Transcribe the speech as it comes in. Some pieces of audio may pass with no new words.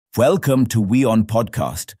Welcome to WION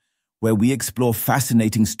Podcast, where we explore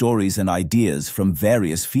fascinating stories and ideas from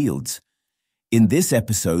various fields. In this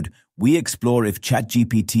episode, we explore if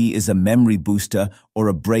ChatGPT is a memory booster or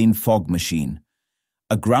a brain fog machine.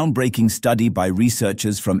 A groundbreaking study by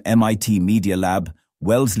researchers from MIT Media Lab,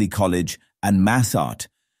 Wellesley College, and MassArt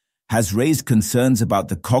has raised concerns about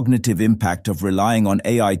the cognitive impact of relying on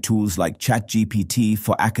AI tools like ChatGPT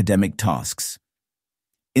for academic tasks.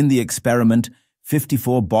 In the experiment,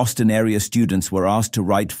 54 Boston-area students were asked to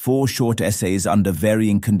write 4 short essays under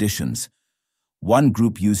varying conditions. One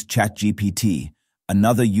group used ChatGPT,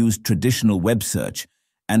 another used traditional web search,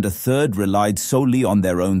 and a third relied solely on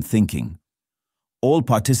their own thinking. All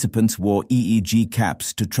participants wore EEG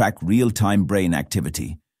caps to track real-time brain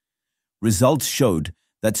activity. Results showed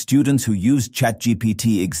that students who used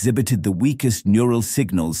ChatGPT exhibited the weakest neural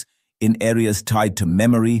signals in areas tied to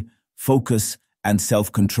memory, focus, and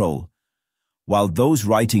self-control, while those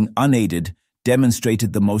writing unaided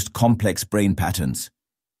demonstrated the most complex brain patterns.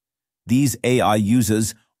 These AI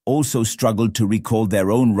users also struggled to recall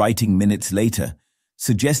their own writing minutes later,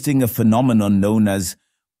 suggesting a phenomenon known as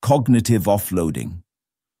cognitive offloading.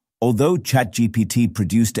 Although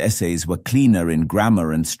ChatGPT-produced essays were cleaner in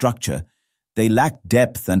grammar and structure, they lacked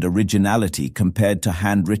depth and originality compared to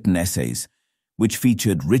handwritten essays, which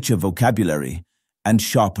featured richer vocabulary and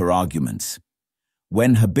sharper arguments.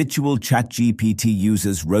 When habitual ChatGPT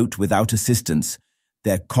users wrote without assistance,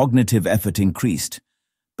 their cognitive effort increased,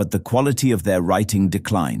 but the quality of their writing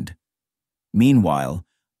declined. Meanwhile,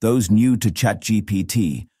 those new to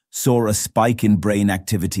ChatGPT saw a spike in brain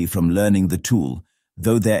activity from learning the tool,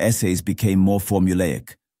 though their essays became more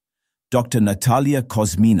formulaic. Dr. Natalia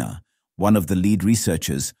Kosmina, one of the lead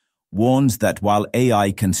researchers, warns that while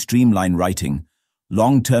AI can streamline writing,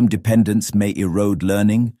 long-term dependence may erode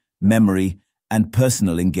learning, memory, and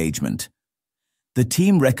personal engagement. The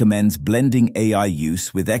team recommends blending AI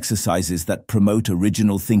use with exercises that promote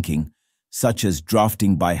original thinking, such as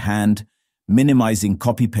drafting by hand, minimizing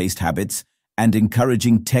copy-paste habits, and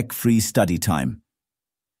encouraging tech-free study time.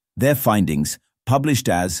 Their findings, published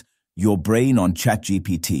as Your Brain on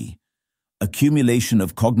ChatGPT, Accumulation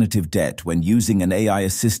of Cognitive Debt when Using an AI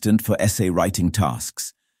Assistant for Essay Writing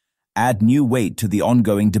Tasks, add new weight to the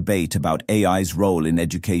ongoing debate about AI's role in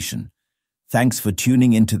education. Thanks for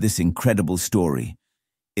tuning into this incredible story.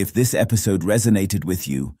 If this episode resonated with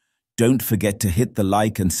you, don't forget to hit the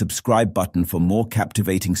like and subscribe button for more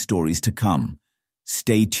captivating stories to come.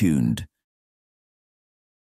 Stay tuned.